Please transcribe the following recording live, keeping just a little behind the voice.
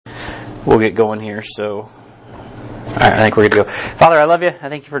We'll get going here. So, all right, I think we're good to go. Father, I love you. I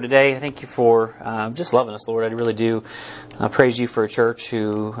thank you for today. I thank you for just loving us, Lord. I really do. I praise you for a church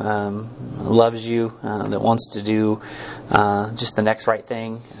who loves you, that wants to do just the next right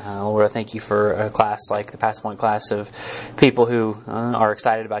thing. Lord, I thank you for a class like the Past Point class of people who are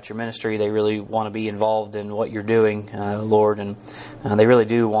excited about your ministry. They really want to be involved in what you're doing, Lord, and they really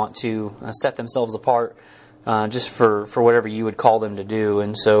do want to set themselves apart. Just for whatever you would call them to do.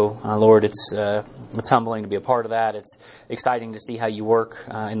 And so, Lord, it's humbling to be a part of that. It's exciting to see how you work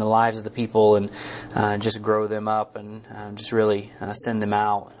in the lives of the people and just grow them up and just really send them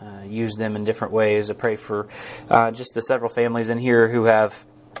out, use them in different ways. I pray for just the several families in here who have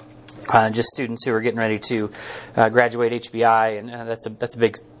just students who are getting ready to graduate HBI, and that's a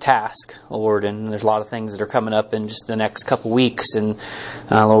big task, Lord. And there's a lot of things that are coming up in just the next couple weeks, and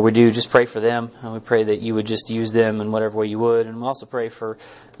Lord, we do just pray for them. We pray that you would just use them in whatever way you would, and we also pray for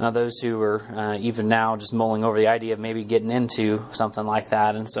those who are even now just mulling over the idea of maybe getting into something like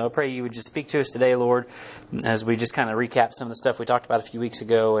that. And so I pray you would just speak to us today, Lord, as we just kind of recap some of the stuff we talked about a few weeks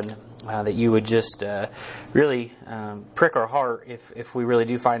ago, and that you would just really prick our heart if we really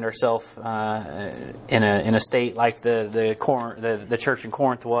do find ourselves in a state like the church in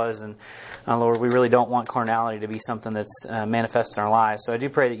Corinth was. And Lord, we really don't want carnality to be something that's manifest in our lives. So I do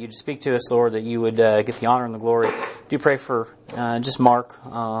pray that you would speak to us, Lord, that you would get the honor and the glory. I do pray for just Mark,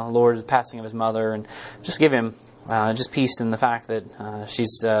 Lord, the passing of his mother, and just give him just peace in the fact that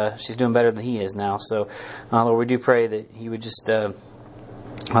she's doing better than he is now. So Lord, we do pray that you would just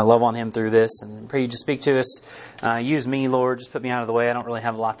love on him through this, and pray you just speak to us. Use me, Lord. Just put me out of the way. I don't really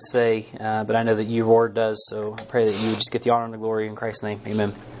have a lot to say, but I know that your word does. So I pray that you would just get the honor and the glory in Christ's name.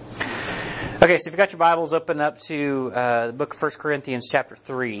 Amen. Okay, so if you've got your Bibles, open up to the book of 1 Corinthians chapter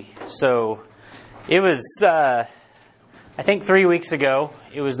 3. So it was, I think 3 weeks ago,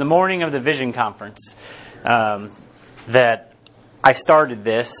 it was the morning of the Vision Conference that I started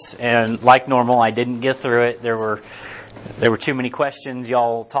this, and like normal, I didn't get through it. There were too many questions.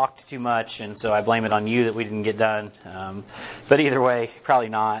 Y'all talked too much, and so I blame it on you that we didn't get done. But either way, probably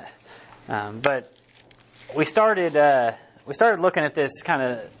not. But we started looking at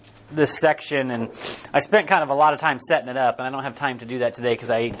this section, and I spent kind of a lot of time setting it up, and I don't have time to do that today because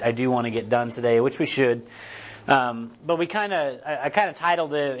I do want to get done today, which we should. But I kind of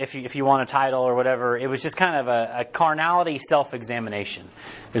titled it, if you want a title or whatever, it was just kind of a carnality self-examination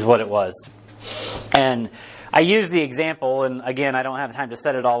is what it was. And I use the example, and again, I don't have time to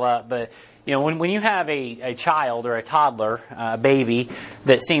set it all up, but you know, when you have a child or a toddler, a baby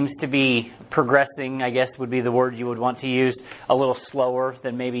that seems to be progressing, I guess would be the word you would want to use, a little slower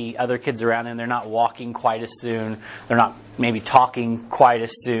than maybe other kids around them. They're not walking quite as soon. They're not maybe talking quite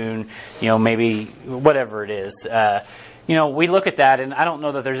as soon. You know, maybe whatever it is. You know, we look at that, and I don't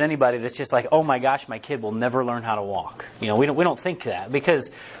know that there's anybody that's just like, oh my gosh, my kid will never learn how to walk. You know, we don't think that,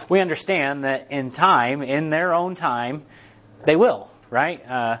 because we understand that in their own time, they will, right?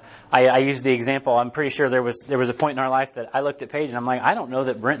 I use the example. I'm pretty sure there was a point in our life that I looked at Paige and I'm like, I don't know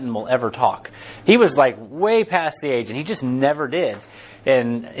that Brenton will ever talk. He was like way past the age, and he just never did,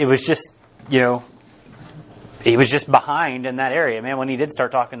 and it was just, you know, he was just behind in that area. Man, when he did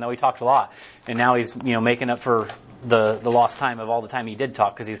start talking, though, he talked a lot, and now he's, you know, making up for the lost time of all the time he did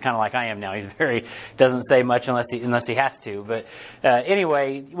talk, because he's kind of like I am now. He's doesn't say much unless he has to. But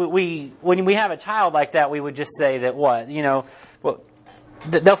anyway, when we have a child like that, we would just say that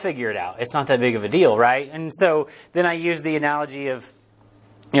they'll figure it out. It's not that big of a deal, right? And so then I use the analogy of,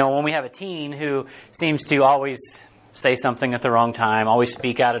 you know, when we have a teen who seems to always say something at the wrong time, always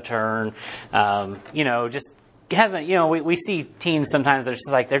speak out of turn, you know, just hasn't, you know, we see teens sometimes that are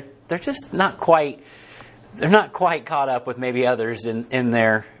just like they're just not quite. They're not quite caught up with maybe others in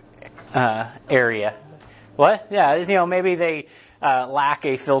their area. What? Yeah, you know, maybe they lack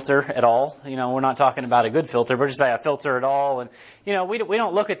a filter at all. You know, we're not talking about a good filter, but just like a filter at all. And, you know, we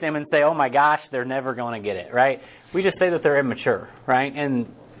don't look at them and say, oh my gosh, they're never going to get it, right? We just say that they're immature, right?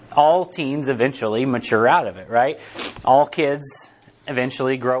 And all teens eventually mature out of it, right? All kids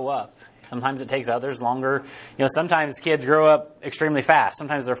eventually grow up. Sometimes it takes others longer. You know, sometimes kids grow up extremely fast.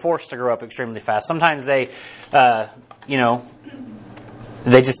 Sometimes they're forced to grow up extremely fast. Sometimes they, you know,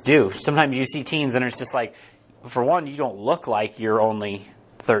 they just do. Sometimes you see teens and it's just like, for one, you don't look like you're only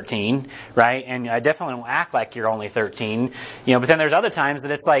 13, right? And I definitely don't act like you're only 13. You know, but then there's other times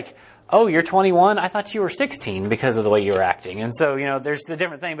that it's like, oh, you're 21? I thought you were 16 because of the way you were acting. And so, you know, there's a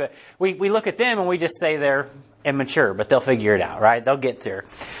different thing. But we look at them and we just say they're immature, but they'll figure it out, right? They'll get there.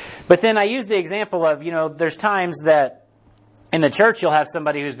 But then I use the example of, you know, there's times that in the church you'll have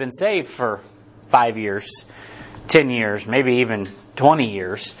somebody who's been saved for 5 years, 10 years, maybe even 20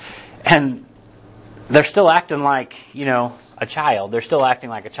 years. And they're still acting like, a child. They're still acting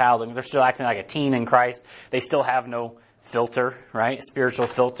like a child. They're still acting like a teen in Christ. They still have no filter, right? Spiritual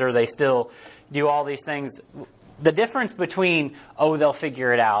filter. They still do all these things. The difference between, they'll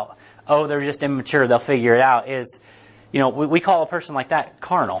figure it out. They're just immature. They'll figure it out is, we call a person like that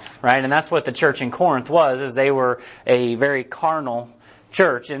carnal, right? And that's what the church in Corinth was, is they were a very carnal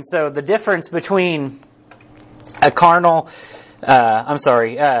church. And so the difference between a carnal,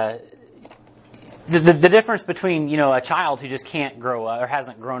 the difference between, a child who just can't grow up or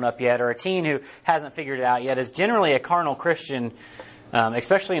hasn't grown up yet, or a teen who hasn't figured it out yet, is generally a carnal Christian,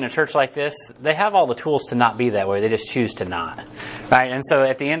 especially in a church like this. They have all the tools to not be that way. They just choose to not. Right? And so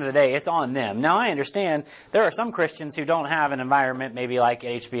at the end of the day, it's on them. Now, I understand there are some Christians who don't have an environment maybe like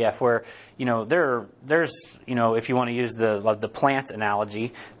at HBF where, there's, if you want to use the plant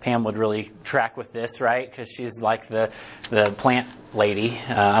analogy, Pam would really track with this, right? Because she's like the plant lady.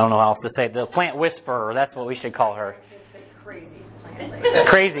 I don't know how else to say it. The plant whisperer. That's what we should call her.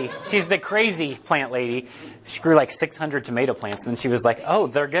 Crazy. She's the crazy plant lady. She grew like 600 tomato plants, and then she was like,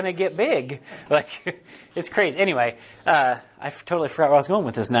 they're going to get big. Like, it's crazy. Anyway, I totally forgot where I was going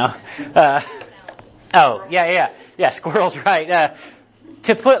with this now. Yeah, squirrels, right.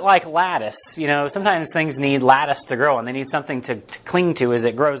 To put like lattice, sometimes things need lattice to grow, and they need something to cling to as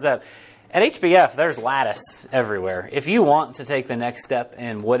it grows up. At HBF, there's lattice everywhere. If you want to take the next step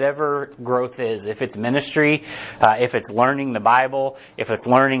in whatever growth is, if it's ministry, if it's learning the Bible, if it's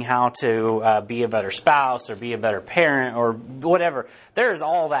learning how to be a better spouse or be a better parent or whatever, there's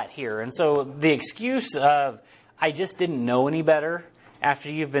all that here. And so the excuse of, I just didn't know any better after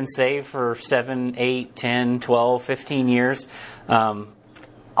you've been saved for 7, 8, 10, 12, 15 years,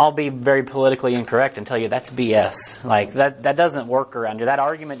 I'll be very politically incorrect and tell you that's BS. Like that doesn't work around here. That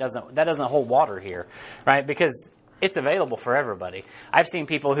argument doesn't hold water here, right? Because it's available for everybody. I've seen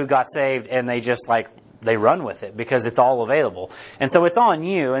people who got saved and they just they run with it because it's all available. And so it's on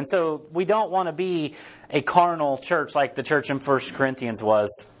you. And so we don't want to be a carnal church like the church in 1 Corinthians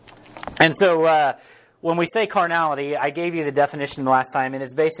was. And so when we say carnality, I gave you the definition the last time, and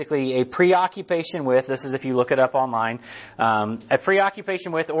it's basically a preoccupation with, this is if you look it up online, a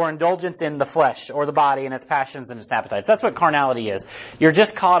preoccupation with or indulgence in the flesh or the body and its passions and its appetites. That's what carnality is. You're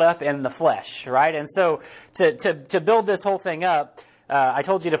just caught up in the flesh, right? And so to build this whole thing up, I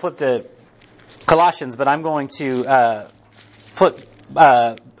told you to flip to Colossians, but I'm going to flip,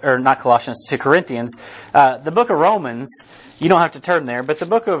 or not Colossians, to Corinthians. The book of Romans. You don't have to turn there, but the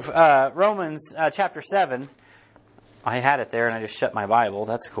book of Romans, chapter 7, I had it there and I just shut my Bible.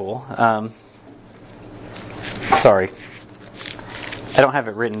 That's cool. Sorry. I don't have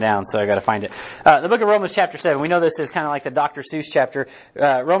it written down, so I got to find it. The book of Romans, chapter 7, we know this is kind of like the Dr. Seuss chapter.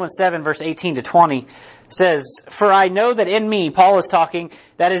 Romans 7, verse 18 to 20 says, "For I know that in me," Paul is talking,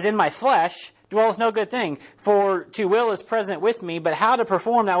 "that is in my flesh, dwelleth no good thing. For to will is present with me, but how to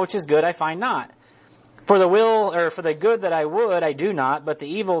perform that which is good I find not. For the good that I would, I do not, but the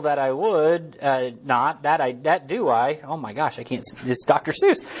evil that I would not, that do I." Oh my gosh, I can't. It's Dr.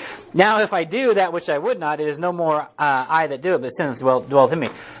 Seuss. "Now, if I do that which I would not, it is no more I that do it, but sin dwelleth in me."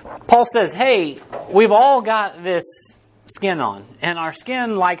 Paul says, hey, we've all got this skin on, and our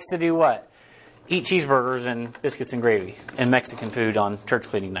skin likes to do what? Eat cheeseburgers and biscuits and gravy and Mexican food on church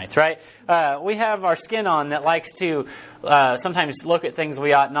cleaning nights, right? We have our skin on that likes to sometimes look at things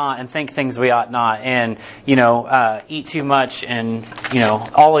we ought not and think things we ought not and, eat too much and,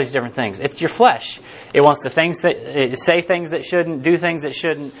 all these different things. It's your flesh. It wants to say things that shouldn't, do things that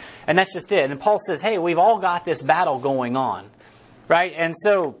shouldn't, and that's just it. And Paul says, hey, we've all got this battle going on, right? And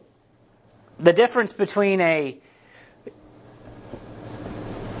so the difference between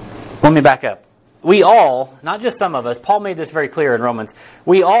let me back up. We all, not just some of us, Paul made this very clear in Romans,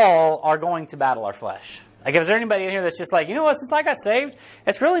 we all are going to battle our flesh. Like, is there anybody in here that's just like, you know what, since I got saved,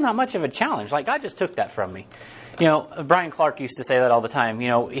 it's really not much of a challenge. Like, God just took that from me. Brian Clark used to say that all the time.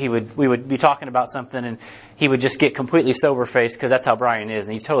 We would be talking about something and he would just get completely sober-faced because that's how Brian is.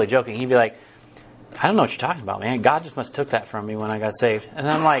 And he's totally joking. He'd be like, I don't know what you're talking about, man. God just must have took that from me when I got saved. And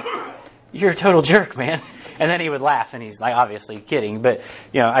I'm like, you're a total jerk, man. And then he would laugh, and he's like, obviously kidding. But,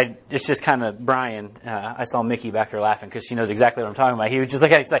 it's just kind of Brian. I saw Mickey back there laughing because she knows exactly what I'm talking about. He was just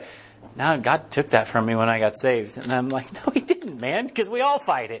like, he's like, no, God took that from me when I got saved. And I'm like, no, he didn't, man, because we all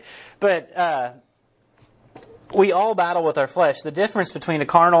fight it. But we all battle with our flesh. The difference between a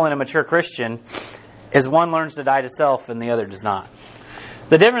carnal and a mature Christian is one learns to die to self and the other does not.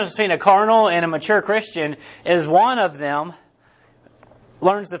 The difference between a carnal and a mature Christian is one of them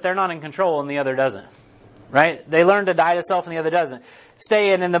learns that they're not in control and the other doesn't. Right? They learn to die to self and the other doesn't.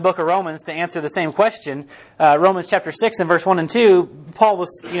 staying in the book of Romans to answer the same question, Romans chapter 6 and verse 1 and 2, Paul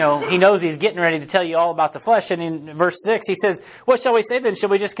was, he knows he's getting ready to tell you all about the flesh. And in verse 6, he says, what shall we say then? Shall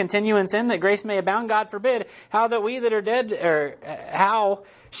we just continue in sin that grace may abound? God forbid. How shall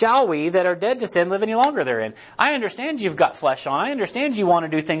we that are dead to sin live any longer therein? I understand you've got flesh on. I understand you want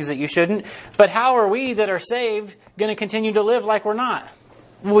to do things that you shouldn't. But how are we that are saved going to continue to live like we're not?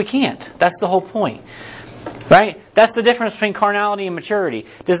 Well, we can't. That's the whole point. Right? That's the difference between carnality and maturity.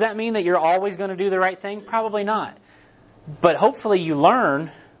 Does that mean that you're always going to do the right thing? Probably not. But hopefully you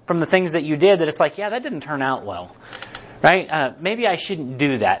learn from the things that you did that it's like, yeah, that didn't turn out well. Right? Maybe I shouldn't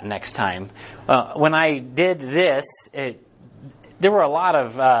do that next time. When I did this, there were a lot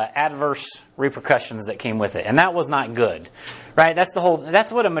of adverse repercussions that came with it. And that was not good. Right? That's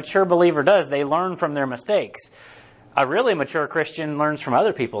what a mature believer does. They learn from their mistakes. A really mature Christian learns from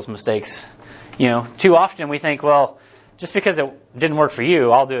other people's mistakes. Too often we think, well, just because it didn't work for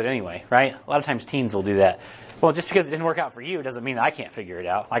you, I'll do it anyway, right? A lot of times teens will do that. Well, just because it didn't work out for you doesn't mean that I can't figure it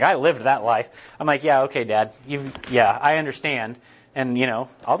out. Like, I lived that life. I'm like, yeah, okay, Dad. I understand. And,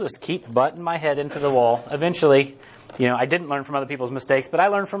 I'll just keep butting my head into the wall. Eventually, I didn't learn from other people's mistakes, but I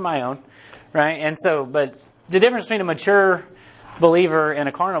learned from my own, right? And so, but the difference between a mature believer and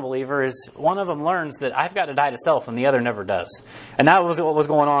a carnal believer is one of them learns that I've got to die to self and the other never does. And that was what was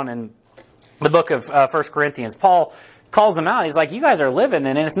going on in the book of 1 Corinthians. Paul calls them out. He's like, you guys are living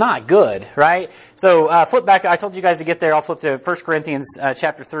and it's not good, right? So flip back. I told you guys to get there. I'll flip to 1 Corinthians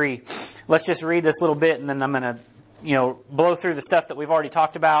chapter 3. Let's just read this little bit and then I'm going to blow through the stuff that we've already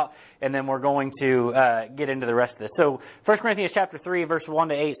talked about, and then we're going to get into the rest of this. So 1 Corinthians chapter 3, verse 1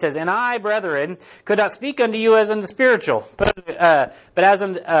 to 8 says, And I, brethren, could not speak unto you as unto spiritual, but as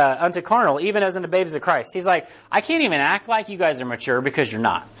unto carnal, even as unto babes of Christ. He's like, I can't even act like you guys are mature because you're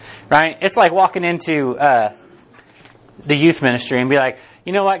not. Right? It's like walking into the youth ministry and be like,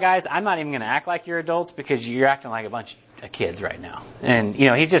 you know what, guys, I'm not even going to act like you're adults because you're acting like a bunch of kids right now. And,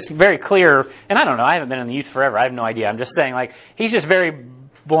 he's just very clear. And I don't know, I haven't been in the youth forever. I have no idea. I'm just saying, he's just very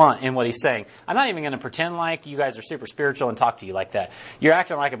blunt in what he's saying. I'm not even going to pretend like you guys are super spiritual and talk to you like that. You're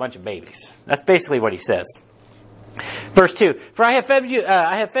acting like a bunch of babies. That's basically what he says. Verse 2, For I have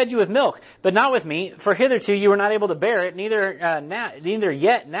fed you with milk, but not with meat, for hitherto you were not able to bear it, neither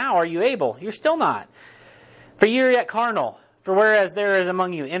yet now are you able. You're still not. For you are yet carnal. For whereas there is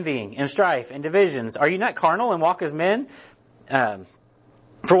among you envying and strife and divisions, are you not carnal and walk as men?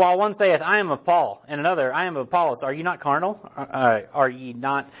 For while one saith, I am of Paul, and another, I am of Apollos, are you not carnal? Are ye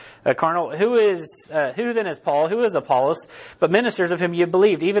not carnal? Who then is Paul? Who is Apollos? But ministers of whom ye have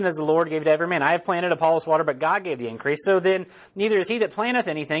believed, even as the Lord gave to every man. I have planted, Apollos water, but God gave the increase. So then, neither is he that planteth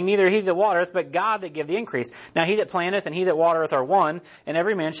anything, neither he that watereth, but God that give the increase. Now he that planteth and he that watereth are one, and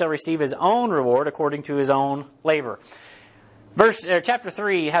every man shall receive his own reward according to his own labor. Chapter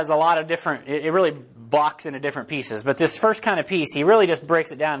 3 has a lot of different, it really blocks into different pieces. But this first kind of piece, he really just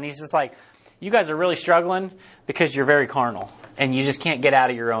breaks it down. And he's just like, you guys are really struggling because you're very carnal. And you just can't get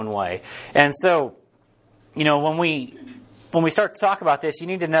out of your own way. And so, when we start to talk about this, you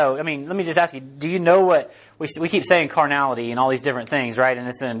need to know, let me just ask you, do you know what, we keep saying carnality and all these different things, right? And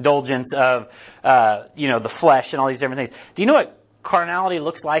it's an indulgence of, the flesh and all these different things. Do you know what carnality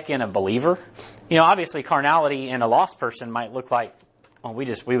looks like in a believer? Obviously carnality in a lost person might look like, well, we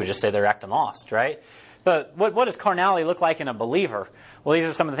would just say they're acting lost, right? But what does carnality look like in a believer? Well, these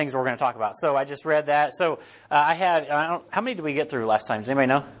are some of the things we're going to talk about. So I just read that. So how many did we get through last time? Does anybody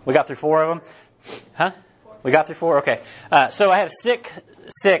know? We got through 4 of them? Huh? We got through 4? Okay. So I have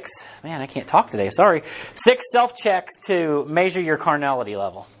six, man, I can't talk today, sorry. 6 self-checks to measure your carnality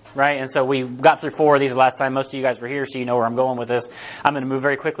level. Right? And so we got through 4 of these last time. Most of you guys were here, so you know where I'm going with this. I'm going to move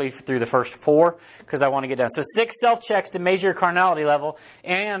very quickly through the first 4 because I want to get done. So 6 self-checks to measure your carnality level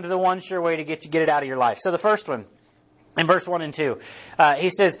and the one sure way to get it out of your life. So the first one, in verse 1 and 2, he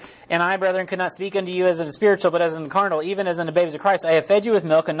says, And I, brethren, could not speak unto you as unto spiritual, but as unto carnal, even as unto babes of Christ. I have fed you with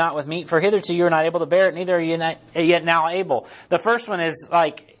milk and not with meat, for hitherto you are not able to bear it, neither are you yet now able. The first one is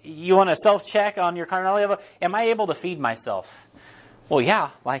you want to self-check on your carnality level. Am I able to feed myself? Well, yeah,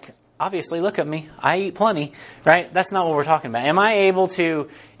 obviously, look at me. I eat plenty, right? That's not what we're talking about. Am I able to,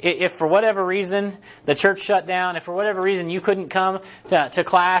 if for whatever reason the church shut down, if for whatever reason you couldn't come to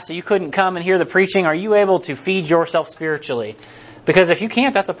class, or you couldn't come and hear the preaching, are you able to feed yourself spiritually? Because if you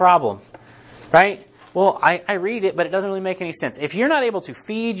can't, that's a problem, right? Well, I read it, but it doesn't really make any sense. If you're not able to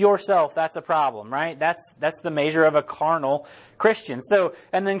feed yourself, that's a problem, right? That's the measure of a carnal Christian. So,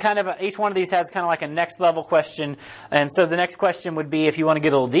 and then kind of each one of these has kind of like a next level question. And so the next question would be, if you want to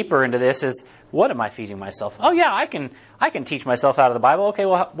get a little deeper into this, is what am I feeding myself? Oh yeah, I can teach myself out of the Bible. Okay,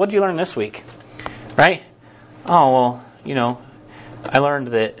 well, what did you learn this week? Right? Oh, well, I learned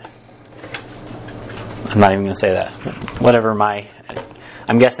that, I'm not even going to say that,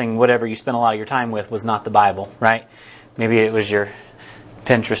 I'm guessing whatever you spent a lot of your time with was not the Bible, right? Maybe it was your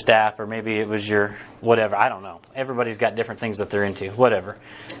Pinterest app, or maybe it was your whatever, I don't know. Everybody's got different things that they're into, whatever.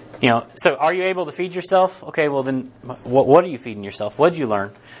 So are you able to feed yourself? Okay, well then, what are you feeding yourself? What did you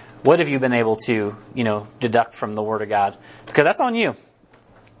learn? What have you been able to, deduct from the Word of God? Because that's on you.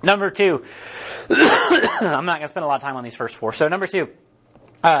 Number 2, I'm not going to spend a lot of time on these first 4. So number 2,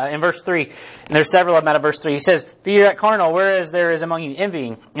 in verse 3, and there's several of them out of verse 3, he says, "Be ye carnal, whereas there is among you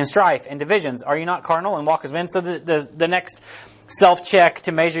envying and strife and divisions. Are you not carnal and walk as men?" So the next self-check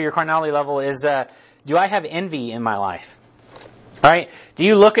to measure your carnality level is, do I have envy in my life? All right? Do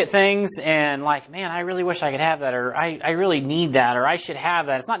you look at things and like, man, I really wish I could have that, or I really need that, or I should have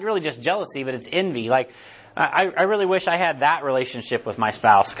that. It's not really just jealousy, but it's envy. Like, I really wish I had that relationship with my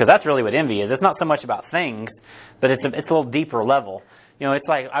spouse, because that's really what envy is. It's not so much about things, but it's a little deeper level. It's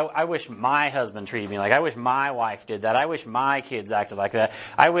like, I wish my husband treated me like, I wish my wife did that. I wish my kids acted like that.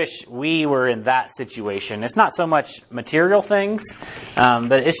 I wish we were in that situation. It's not so much material things,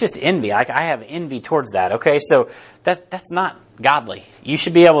 but it's just envy. I have envy towards that, okay? So that's not godly. You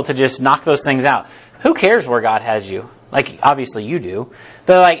should be able to just knock those things out. Who cares where God has you? Like, obviously you do.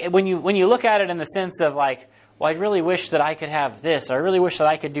 But like, when you look at it in the sense of like, well, I really wish that I could have this, or I really wish that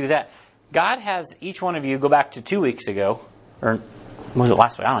I could do that. God has each one of you, go back to 2 weeks ago, or was it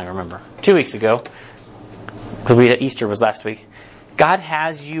last week? I don't even remember. 2 weeks ago, because Easter was last week. God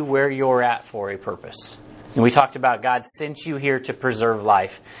has you where you're at for a purpose. And we talked about God sent you here to preserve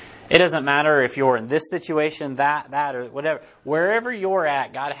life. It doesn't matter if you're in this situation, that, or whatever. Wherever you're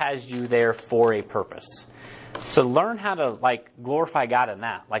at, God has you there for a purpose. So learn how to glorify God in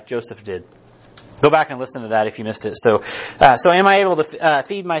that, like Joseph did. Go back and listen to that if you missed it. So am I able to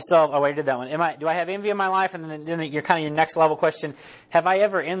feed myself? Oh, I did that one. Do I have envy in my life? And then your next level question: have I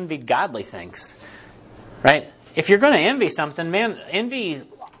ever envied godly things? Right? If you're going to envy something, man, envy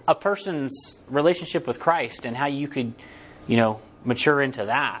a person's relationship with Christ and how you could, mature into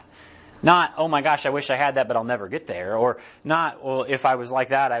that. Not, oh my gosh, I wish I had that, but I'll never get there. Or not, well, if I was like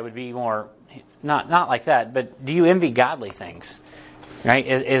that, I would be more. Not like that. But do you envy godly things? Right?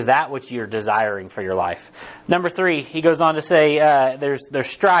 Is that what you're desiring for your life? Number 3, he goes on to say there's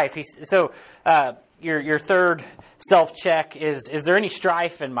strife. Your third self-check is there any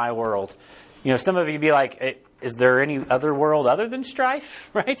strife in my world? Some of you be like, is there any other world other than strife?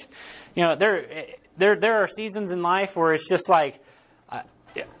 Right? There are seasons in life where it's just like,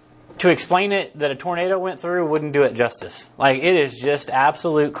 to explain it that a tornado went through wouldn't do it justice. Like, it is just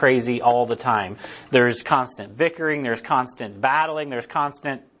absolute crazy all the time. There's constant bickering, there's constant battling, there's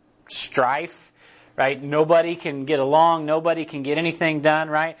constant strife, right? Nobody can get along, nobody can get anything done,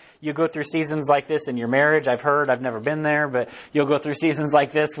 right? You go through seasons like this in your marriage. I've never been there, but you'll go through seasons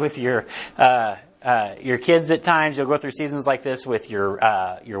like this with your kids at times. You'll go through seasons like this with your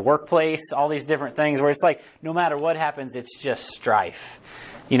workplace, all these different things where it's like, no matter what happens, it's just strife.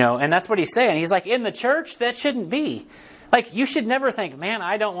 And that's what he's saying. He's like, in the church, that shouldn't be. Like, you should never think, man,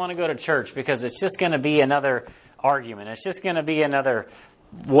 I don't want to go to church because it's just going to be another argument. It's just going to be another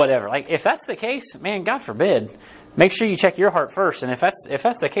whatever. Like, if that's the case, man, God forbid, make sure you check your heart first. And if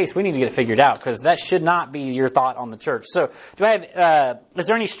that's the case, we need to get it figured out, because that should not be your thought on the church. So, is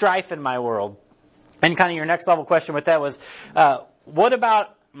there any strife in my world? And kind of your next level question with that was, what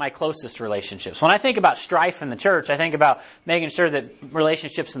about my closest relationships? When I think about strife in the church, I think about making sure that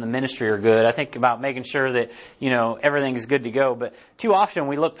relationships in the ministry are good. I think about making sure that, everything is good to go. But too often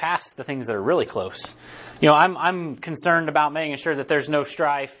we look past the things that are really close. I'm concerned about making sure that there's no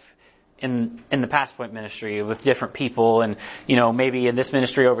strife in the Past Point ministry with different people, and, maybe in this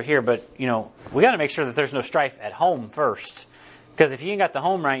ministry over here. But, we got to make sure that there's no strife at home first. Because if you ain't got the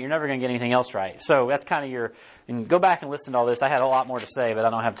home right, you're never going to get anything else right. So that's kind of and go back and listen to all this. I had a lot more to say, but I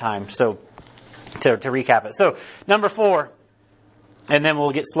don't have time. So to recap it. So number 4, and then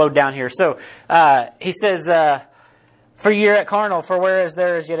we'll get slowed down here. So he says, for you're at carnal, for whereas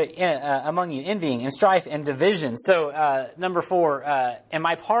there is yet among you envying and strife and division. So number 4, am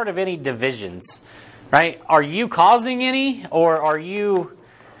I part of any divisions? Right? Are you causing any, or are you...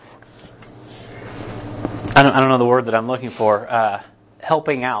 I don't know the word that I'm looking for,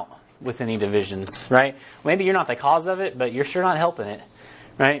 helping out with any divisions, right? Maybe you're not the cause of it, but you're sure not helping it,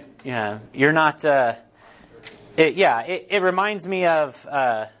 right? Yeah, you're not, it reminds me of,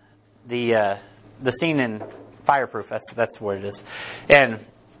 the scene in Fireproof. That's what it is. And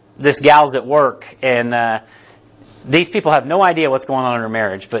this gal's at work, and, these people have no idea what's going on in her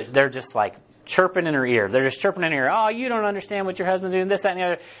marriage, but they're just like chirping in her ear. They're just chirping in her ear. Oh, you don't understand what your husband's doing, this, that, and the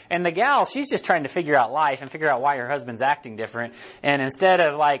other. And the gal, she's just trying to figure out life and figure out why her husband's acting different. And instead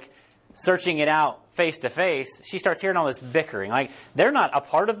of like searching it out face to face, she starts hearing all this bickering. Like, they're not a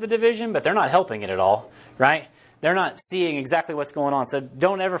part of the division, but they're not helping it at all, right? They're not seeing exactly what's going on. So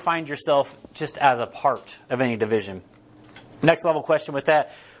don't ever find yourself just as a part of any division. Next level question with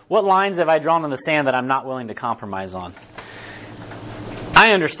that. What lines have I drawn in the sand that I'm not willing to compromise on?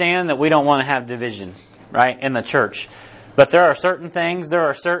 I understand that we don't want to have division, right, in the church. But there are certain things, there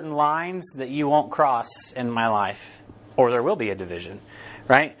are certain lines that you won't cross in my life. Or there will be a division,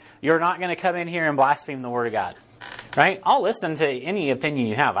 right? You're not going to come in here and blaspheme the Word of God, right? I'll listen to any opinion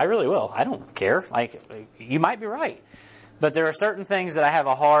you have. I really will. I don't care. Like, you might be right. But there are certain things that I have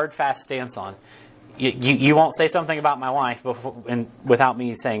a hard, fast stance on. You won't say something about my wife without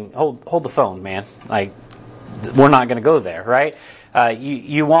me saying, hold the phone, man. Like, we're not going to go there, right?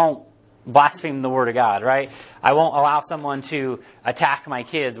 You won't blaspheme the Word of God, right? I won't allow someone to attack my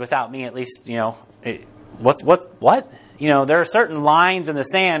kids without me at least, what? There are certain lines in the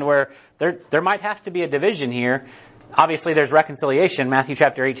sand where there might have to be a division here. Obviously, there's reconciliation, Matthew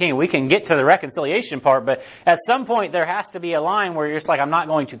chapter 18. We can get to the reconciliation part, but at some point there has to be a line where you're just like, I'm not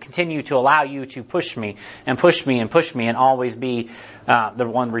going to continue to allow you to push me and push me and push me and always be the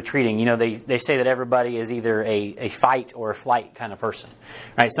one retreating. They say that everybody is either a fight or a flight kind of person,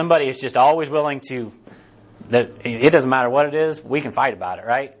 right? Somebody is just always willing to, that it doesn't matter what it is, we can fight about it,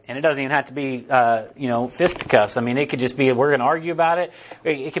 right? And it doesn't even have to be, fisticuffs. I mean, it could just be, we're going to argue about it.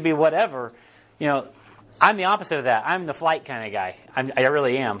 It could be whatever, I'm the opposite of that. I'm the flight kind of guy. I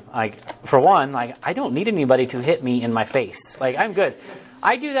really am. Like, for one, like, I don't need anybody to hit me in my face. Like, I'm good.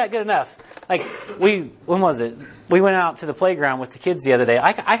 I do that good enough. Like, when was it? We went out to the playground with the kids the other day.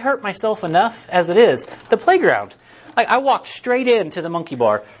 I hurt myself enough as it is. The playground. Like, I walked straight into the monkey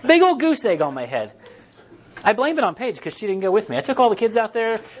bar. Big old goose egg on my head. I blame it on Paige because she didn't go with me. I took all the kids out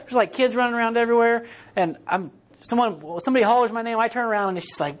there. There's like kids running around everywhere. And somebody hollers my name. I turn around and it's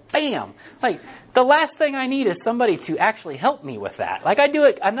just like, bam. Like, the last thing I need is somebody to actually help me with that. Like, I do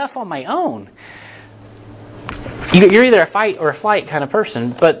it enough on my own. You're either a fight or a flight kind of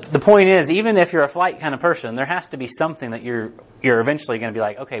person. But the point is, even if you're a flight kind of person, there has to be something that you're eventually going to be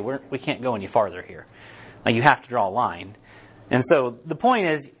like, okay, we can't go any farther here. Like, you have to draw a line. And so the point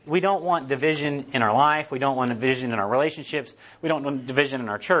is, we don't want division in our life. We don't want division in our relationships. We don't want division in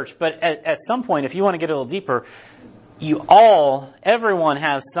our church. But at some point, if you want to get a little deeper, everyone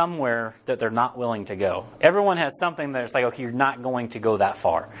has somewhere that they're not willing to go. Everyone has something that's like, okay, you're not going to go that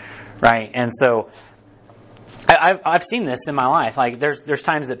far, right? And so I've seen this in my life. Like, there's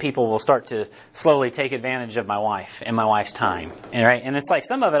times that people will start to slowly take advantage of my wife and my wife's time, right? And it's like,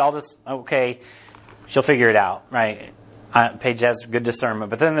 some of it I'll just, okay, she'll figure it out, right? Paige has good discernment.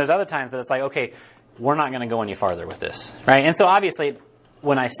 But then there's other times that it's like, okay, we're not going to go any farther with this, right? And so obviously,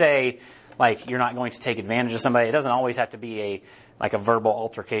 when I say, like, you're not going to take advantage of somebody, it doesn't always have to be a verbal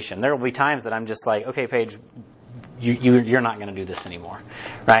altercation. There will be times that I'm just like, okay, Paige, you're not going to do this anymore,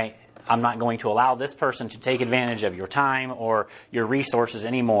 right? I'm not going to allow this person to take advantage of your time or your resources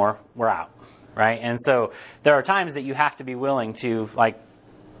anymore. We're out, right? And so there are times that you have to be willing to, like,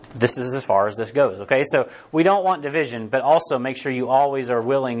 this is as far as this goes, okay? So we don't want division, but also make sure you always are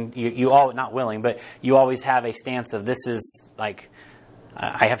willing, not willing, but you always have a stance of, this is like,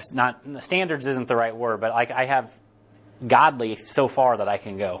 I have not, standards isn't the right word, but like, I have godly so far that I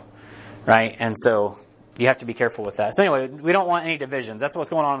can go, right? And so you have to be careful with that. So anyway, we don't want any divisions. That's what's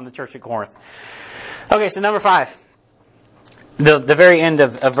going on in the church at Corinth. Okay, so number 5. The very end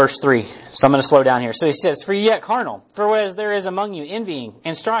of verse 3. So I'm going to slow down here. So he says, for ye yet carnal, for whereas there is among you envying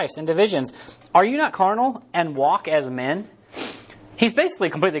and strifes and divisions, are you not carnal and walk as men? He's basically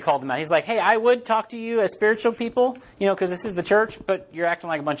completely called them out. He's like, hey, I would talk to you as spiritual people, because this is the church, but you're acting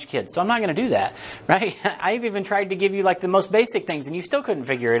like a bunch of kids. So I'm not going to do that, right? I've even tried to give you like the most basic things and you still couldn't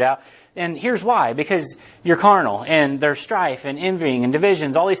figure it out. And here's why. Because you're carnal and there's strife and envying and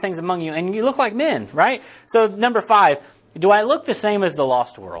divisions, all these things among you, and you look like men, right? So number 5, do I look the same as the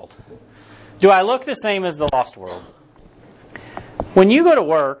lost world? Do I look the same as the lost world? When you go to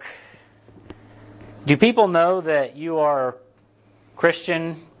work, do people know that you are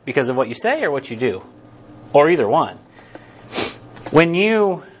Christian because of what you say or what you do? Or either one. When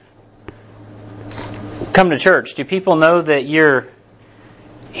you come to church, do people know that you're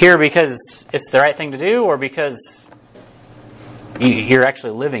here because it's the right thing to do or because you're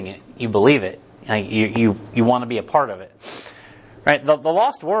actually living it? You believe it. You want to be a part of it. Right? The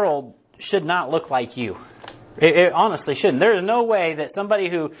lost world should not look like you. It honestly shouldn't. There is no way that somebody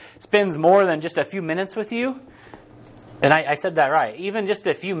who spends more than just a few minutes with you and I said that right, even just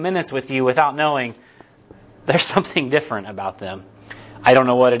a few minutes with you without knowing, there's something different about them. I don't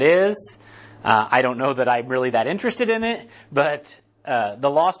know what it is. I don't know that I'm really that interested in it, but the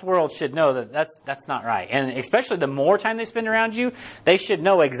lost world should know that that's not right. And especially the more time they spend around you, they should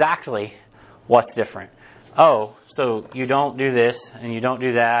know exactly what's different. Oh, so you don't do this and you don't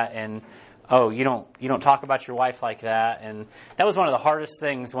do that, and oh, you don't talk about your wife like that. And that was one of the hardest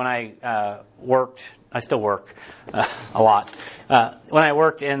things when I worked. I still work a lot. When I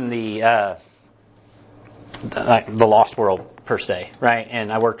worked in the lost world per se, right?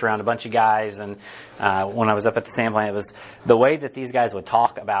 And I worked around a bunch of guys, and when I was up at the sand plant, it was the way that these guys would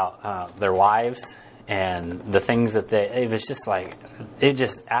talk about their wives and the things that it was just like, it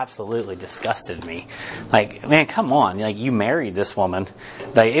just absolutely disgusted me. Like, man, come on, like, you married this woman.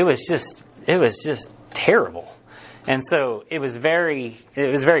 Like, it was just terrible. And so it was very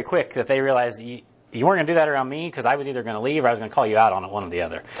quick that they realized you weren't going to do that around me, because I was either going to leave or I was going to call you out on it, one or the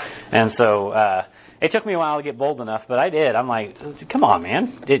other. And so it took me a while to get bold enough, but I did. I'm like, come on, man.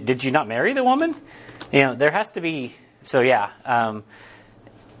 Did you not marry the woman? There has to be. So yeah.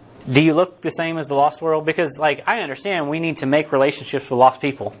 Do you look the same as the lost world? Because, like, I understand we need to make relationships with lost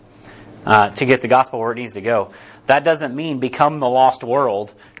people to get the gospel where it needs to go. That doesn't mean become the lost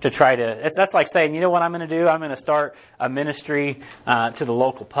world to try to. That's like saying, you know what I'm going to do? I'm going to start a ministry to the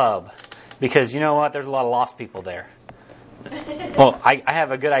local pub, because you know what? There's a lot of lost people there. Well, I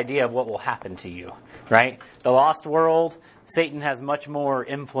have a good idea of what will happen to you, right? The lost world, Satan has much more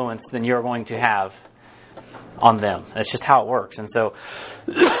influence than you're going to have on them. That's just how it works. And so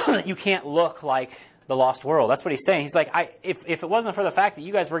you can't look like the lost world. That's what he's saying. He's like, if it wasn't for the fact that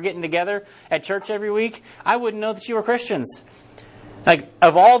you guys were getting together at church every week, I wouldn't know that you were Christians. Like,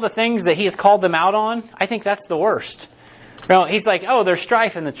 of all the things that he has called them out on, I think that's the worst. He's like, oh, there's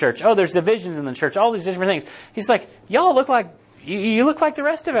strife in the church. Oh, there's divisions in the church. All these different things. He's like, y'all look like, you look like the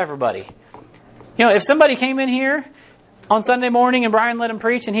rest of everybody. If somebody came in here on Sunday morning and Brian let him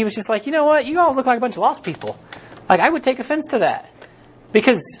preach and he was just like, you know what, you all look like a bunch of lost people. Like, I would take offense to that.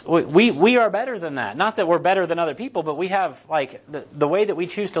 Because we are better than that. Not that we're better than other people, but we have, like, the way that we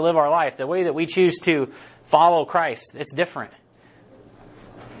choose to live our life, the way that we choose to follow Christ, it's different.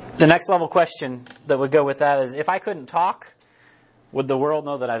 The next level question that would go with that is, if I couldn't talk, would the world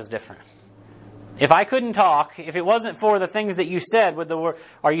know that I was different? If I couldn't talk, if it wasn't for the things that you said,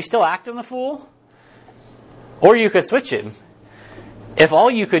 are you still acting the fool? Or you could switch it. If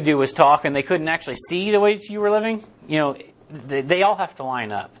all you could do was talk and they couldn't actually see the way you were living, they all have to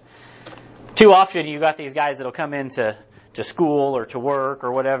line up. Too often you got these guys that'll come into school or to work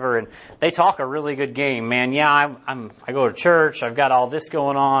or whatever, and they talk a really good game. Man, yeah, I go to church, I've got all this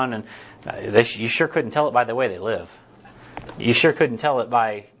going on, and you sure couldn't tell it by the way they live. You sure couldn't tell it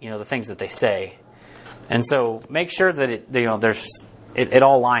by the things that they say. And so make sure that it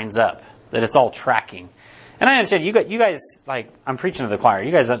all lines up, that it's all tracking. And I understand you guys, like, I'm preaching to the choir.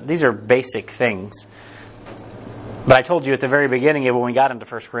 You guys, these are basic things. But I told you at the very beginning when we got into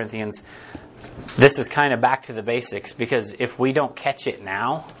 1 Corinthians, this is kind of back to the basics, because if we don't catch it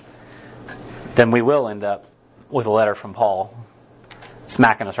now, then we will end up with a letter from Paul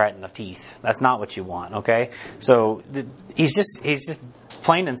smacking us right in the teeth. That's not what you want, okay? So he's just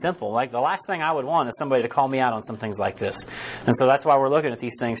plain and simple. Like, the last thing I would want is somebody to call me out on some things like this. And so that's why we're looking at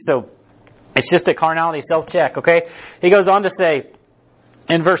these things. So it's just a carnality self-check, okay? He goes on to say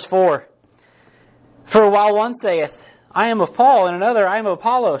in verse 4, for while one saith, I am of Paul, and another, I am of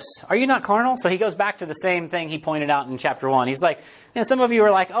Apollos, are you not carnal? So he goes back to the same thing he pointed out in chapter 1. He's like, some of you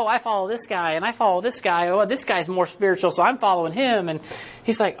are like, oh, I follow this guy, and I follow this guy. Oh, this guy's more spiritual, so I'm following him. And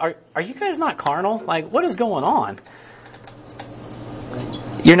he's like, are you guys not carnal? Like, what is going on?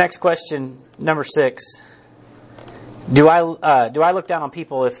 Your next question, number 6. Do I look down on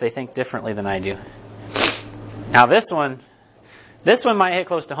people if they think differently than I do? Now this one might hit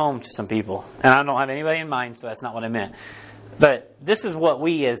close to home to some people. And I don't have anybody in mind, so that's not what I meant. But this is what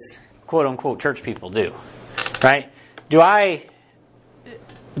we as quote-unquote church people do. Right? Do I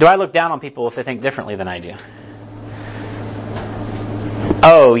look down on people if they think differently than I do?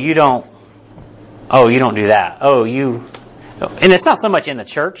 Oh, you don't do that. And it's not so much in the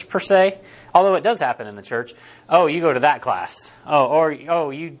church per se, although it does happen in the church. Oh, you go to that class.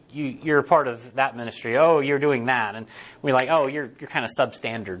 You're a part of that ministry. Oh, you're doing that. And we're like, oh, you're kind of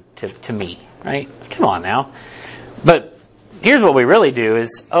substandard to me, right? Come on now. But here's what we really do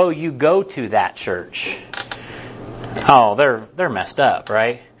is, oh, you go to that church. Oh, they're messed up,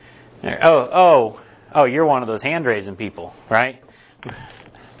 right? Oh, you're one of those hand raising people, right?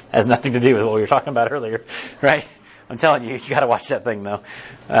 Has nothing to do with what we were talking about earlier, right? I'm telling you, you got to watch that thing though.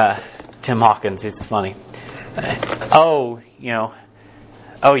 Tim Hawkins, it's funny. oh,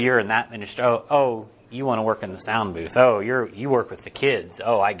 you're in that ministry. Oh, you want to work in the sound booth. Oh, you work with the kids.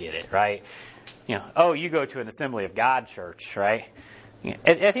 Oh, I get it, right? Oh, you go to an Assembly of God church, right?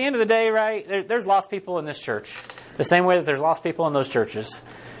 At the end of the day, right, there's lost people in this church. The same way that there's lost people in those churches.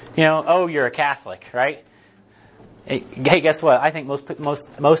 Oh, you're a Catholic, right? Hey, guess what? I think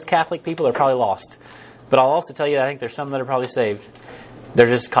most Catholic people are probably lost. But I'll also tell you that I think there's some that are probably saved. They're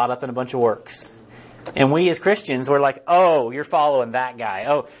just caught up in a bunch of works. And we as Christians, we're like, oh, you're following that guy.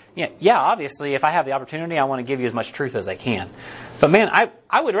 Oh, yeah, obviously, if I have the opportunity, I want to give you as much truth as I can. But man,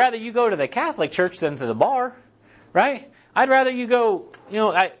 I would rather you go to the Catholic church than to the bar, right? I'd rather you go,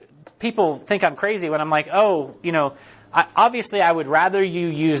 people think I'm crazy when I'm like, obviously I would rather you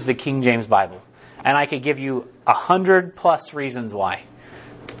use the King James Bible. And I could give you 100+ reasons why,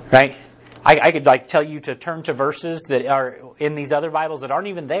 right? I could tell you to turn to verses that are in these other Bibles that aren't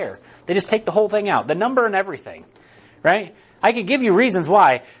even there. They just take the whole thing out, the number and everything, right? I could give you reasons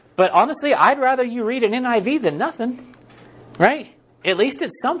why, but honestly, I'd rather you read an NIV than nothing, right? At least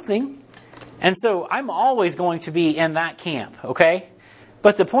it's something. And so I'm always going to be in that camp, okay?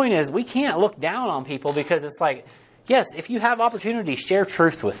 But the point is, we can't look down on people because it's like, yes, if you have opportunity, share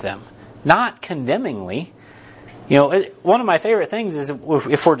truth with them, not condemningly. One of my favorite things is if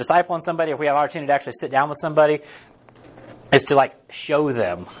we're discipling somebody, if we have opportunity to actually sit down with somebody, is to show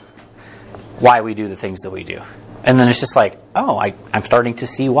them why we do the things that we do. And then it's just like, oh, I'm starting to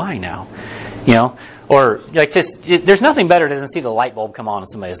see why now. Or there's nothing better than to see the light bulb come on in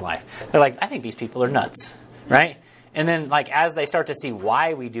somebody's life. They're like, I think these people are nuts, right? And then as they start to see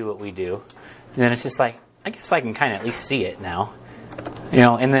why we do what we do, then it's just like, I guess I can kind of at least see it now.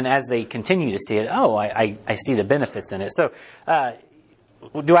 And then as they continue to see it, I see the benefits in it. So,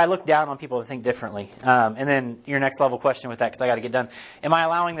 do I look down on people that think differently? And then your next level question with that, because I got to get done. Am I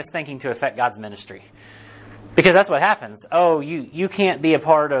allowing this thinking to affect God's ministry? Because that's what happens. Oh, you can't be a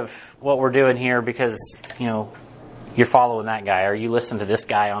part of what we're doing here because, you're following that guy, or you listen to this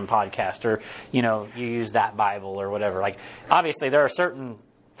guy on podcast, or, you use that Bible or whatever. Obviously there are certain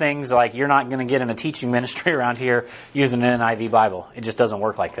things you're not going to get in a teaching ministry around here using an NIV Bible. It just doesn't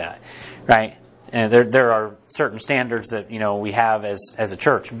work like that, right? And there are certain standards that we have as a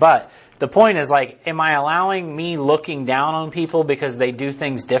church. But the point is am I allowing me looking down on people because they do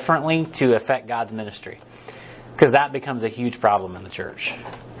things differently to affect God's ministry? Because that becomes a huge problem in the church,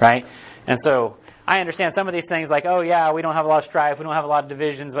 right? And so I understand some of these things we don't have a lot of strife, we don't have a lot of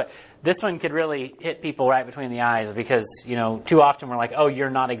divisions, but this one could really hit people right between the eyes because, too often we're like, oh,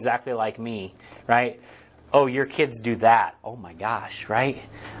 you're not exactly like me, right? Oh, your kids do that. Oh my gosh, right?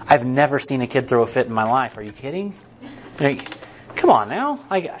 I've never seen a kid throw a fit in my life. Are you kidding? Come on now.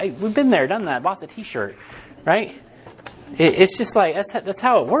 We've been there, done that, bought the t-shirt, right? It's just that's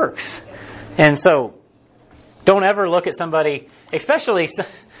how it works. And so don't ever look at somebody, especially,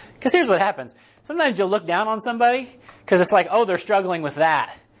 because here's what happens. Sometimes you'll look down on somebody because it's oh, they're struggling with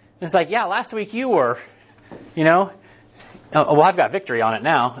that. And it's yeah, last week you were, oh, well, I've got victory on it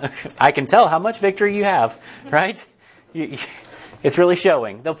now. I can tell how much victory you have, right? It's really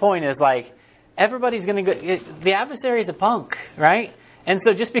showing. The point is everybody's going to go, the adversary's a punk, right? And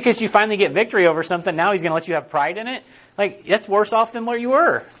so just because you finally get victory over something, now he's going to let you have pride in it. That's worse off than where you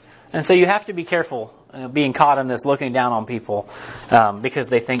were. And so you have to be careful being caught in this looking down on people because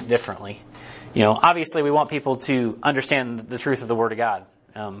they think differently. Obviously we want people to understand the truth of the Word of God.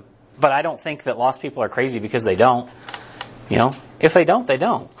 But I don't think that lost people are crazy because they don't. If they don't, they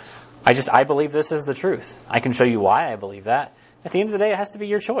don't. I believe this is the truth. I can show you why I believe that. At the end of the day, it has to be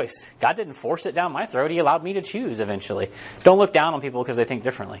your choice. God didn't force it down my throat. He allowed me to choose eventually. Don't look down on people because they think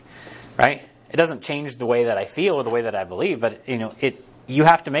differently, right? It doesn't change the way that I feel or the way that I believe, but you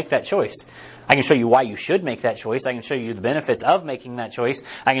have to make that choice. I can show you why you should make that choice. I can show you the benefits of making that choice.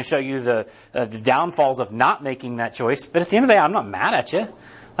 I can show you the downfalls of not making that choice. But at the end of the day, I'm not mad at you.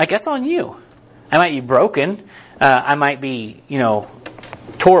 That's on you. I might be broken. I might be,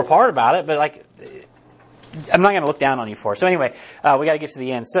 tore apart about it. But I'm not going to look down on you for it. So anyway, we got to get to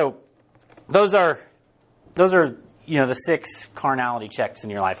the end. So those are the 6 carnality checks in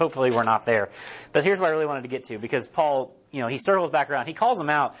your life. Hopefully we're not there. But here's what I really wanted to get to, because Paul, he circles back around. He calls them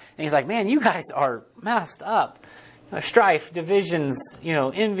out, and he's like, man, you guys are messed up. Strife, divisions,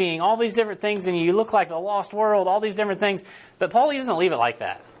 envying, all these different things, and you look like the lost world, all these different things. But Paul, he doesn't leave it like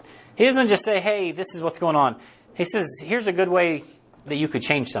that. He doesn't just say, hey, this is what's going on. He says, here's a good way that you could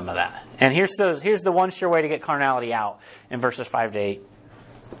change some of that. And here's the one sure way to get carnality out in verses 5 to 8.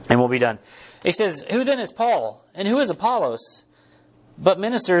 And we'll be done. He says, who then is Paul? And who is Apollos? But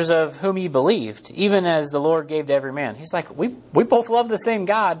ministers of whom ye believed, even as the Lord gave to every man. He's like, we both love the same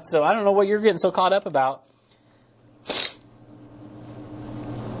God, so I don't know what you're getting so caught up about.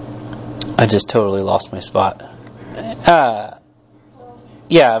 I just totally lost my spot.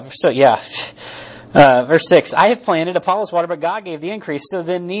 Verse 6, I have planted, Apollos watered, but God gave the increase. So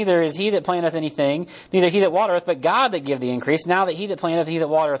then neither is he that planteth anything, neither he that watereth, but God that give the increase. Now that he that planteth and he that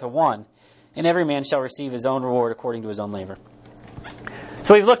watereth are one. And every man shall receive his own reward according to his own labor.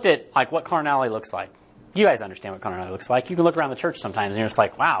 So we've looked at like what carnality looks like. You guys understand what carnality looks like. You can look around the church sometimes and you're just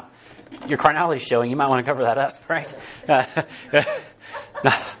like, wow, your carnality is showing. You might want to cover that up, right?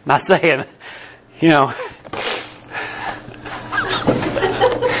 Not saying, you know.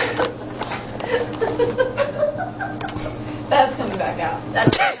 That's coming back out.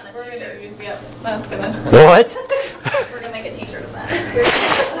 That's on a t-shirt. Yep, that's gonna. What? We're gonna make a t-shirt of that.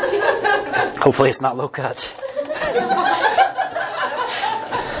 Hopefully it's not low cut.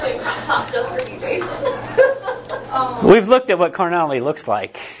 Big crop top just for DJs. We've looked at what carnality looks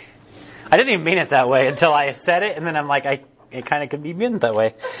like. I didn't even mean it that way until I said it, and then I'm like, it kind of could be meant that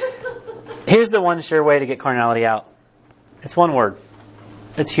way. Here's the one sure way to get carnality out. It's one word.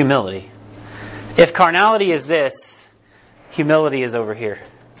 It's humility. If carnality is this, humility is over here.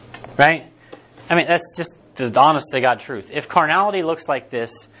 Right? I mean, that's just the honest to God truth. If carnality looks like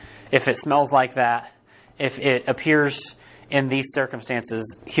this, if it smells like that, if it appears in these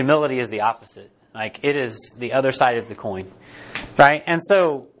circumstances, humility is the opposite. Like, it is the other side of the coin. Right? And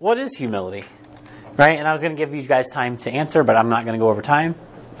so, what is humility? Right? And I was going to give you guys time to answer, but I'm not going to go over time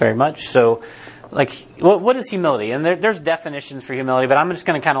very much. So, like, what is humility? And there's definitions for humility, but I'm just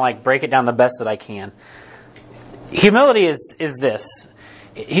going to kind of like break it down the best that I can. Humility is this.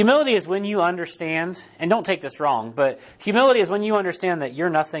 Humility is when you understand, and don't take this wrong, but humility is when you understand that you're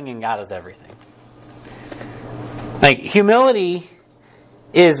nothing and God is everything. Like, humility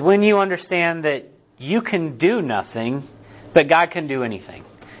is when you understand that you can do nothing, but God can do anything.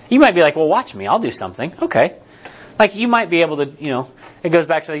 You might be like, well, watch me, I'll do something. Okay. Like, you might be able to, it goes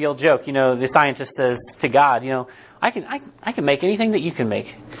back to the old joke, the scientist says to God, I can make anything that you can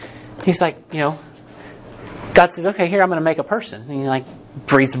make. He's like, God says, okay, here, I'm going to make a person. And he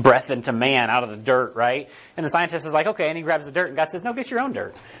breathes breath into man out of the dirt, right? And the scientist is like, okay, and he grabs the dirt, and God says, no, get your own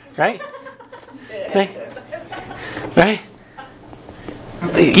dirt, right? Right?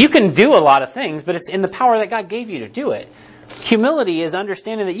 You can do a lot of things, but it's in the power that God gave you to do it. Humility is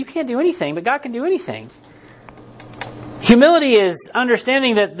understanding that you can't do anything, but God can do anything. Humility is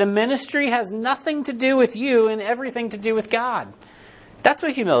understanding that the ministry has nothing to do with you and everything to do with God. That's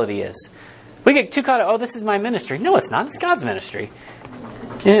what humility is. We get too caught up, this is my ministry. No, it's not. It's God's ministry.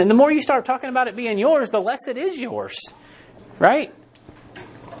 And the more you start talking about it being yours, the less it is yours. Right?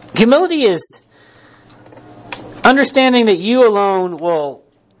 Humility is understanding that you alone will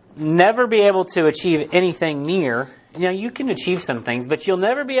never be able to achieve anything near. You can achieve some things, but you'll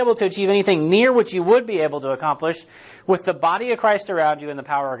never be able to achieve anything near what you would be able to accomplish with the body of Christ around you and the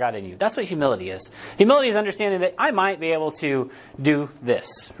power of God in you. That's what humility is. Humility is understanding that I might be able to do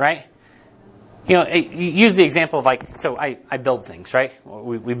this, right? Use the example of I build things, right?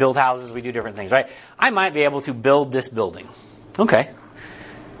 We build houses, we do different things, right? I might be able to build this building. Okay.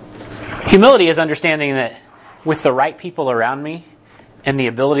 Humility is understanding that with the right people around me and the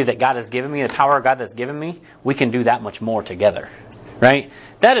ability that God has given me, the power of God that's given me, we can do that much more together, right?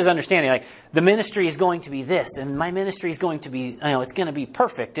 That is understanding, the ministry is going to be this, and my ministry is going to be, it's going to be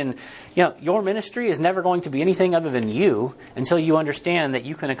perfect, and, your ministry is never going to be anything other than you until you understand that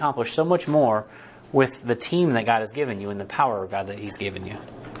you can accomplish so much more with the team that God has given you and the power of God that He's given you,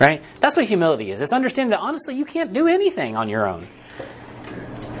 right? That's what humility is. It's understanding that, honestly, you can't do anything on your own.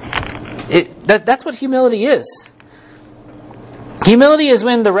 That's what humility is. Humility is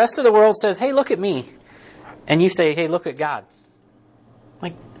when the rest of the world says, hey, look at me. And you say, hey, look at God.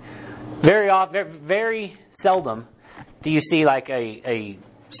 Very seldom do you see a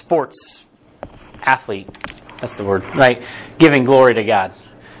sports athlete, that's the word, right, giving glory to God.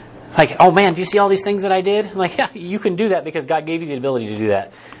 Oh man, do you see all these things that I did? Yeah, you can do that because God gave you the ability to do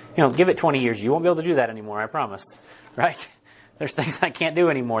that. Give it 20 years, you won't be able to do that anymore, I promise. Right? There's things I can't do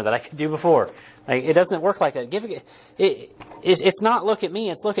anymore that I could do before. It doesn't work like that. It's not look at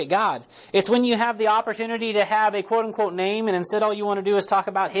me, it's look at God. It's when you have the opportunity to have a quote-unquote name and instead all you want to do is talk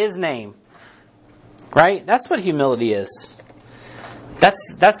about His name. Right? That's what humility is.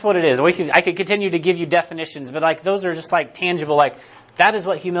 That's what it is. I could continue to give you definitions, but those are just tangible. That is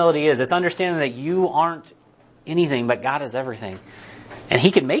what humility is. It's understanding that you aren't anything, but God is everything. And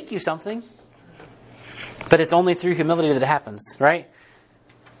He can make you something. But it's only through humility that it happens, right?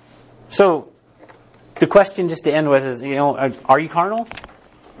 So, the question just to end with is, are you carnal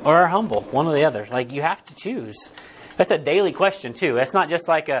or humble? One or the other. You have to choose. That's a daily question, too. It's not just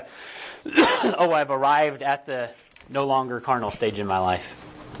I've arrived at the no longer carnal stage in my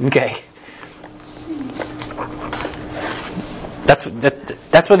life. Okay.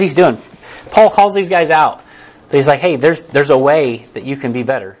 That's what he's doing. Paul calls these guys out. He's like, hey, there's a way that you can be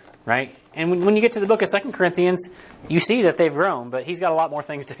better, right? And when you get to the book of 2 Corinthians, you see that they've grown, but he's got a lot more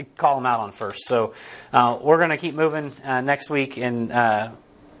things to call them out on first. So we're going to keep moving next week in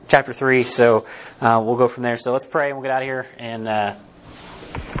chapter 3, so we'll go from there. So let's pray and we'll get out of here and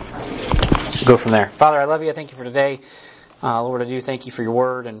go from there. Father, I love you. I thank you for today. Lord, I do thank you for your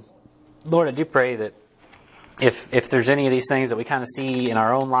word. And Lord, I do pray that if there's any of these things that we kind of see in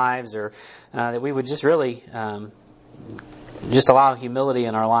our own lives, or that we would just really just allow humility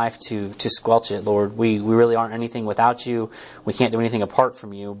in our life to squelch it, Lord. We really aren't anything without you. We can't do anything apart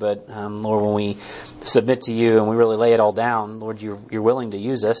from you. But Lord, when we submit to you and we really lay it all down, Lord, you're willing to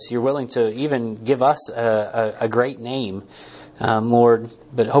use us. You're willing to even give us a great name, Lord.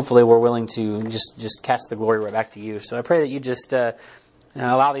 But hopefully we're willing to just cast the glory right back to you. So I pray that you just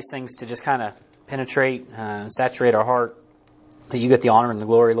allow these things to just kind of penetrate, saturate our heart, that you get the honor and the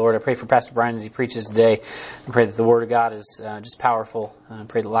glory, Lord. I pray for Pastor Brian as he preaches today. I pray that the Word of God is just powerful. I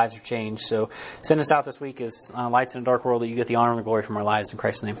pray that lives are changed. So send us out this week as lights in a dark world, that you get the honor and the glory from our lives. In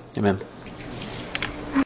Christ's name, amen.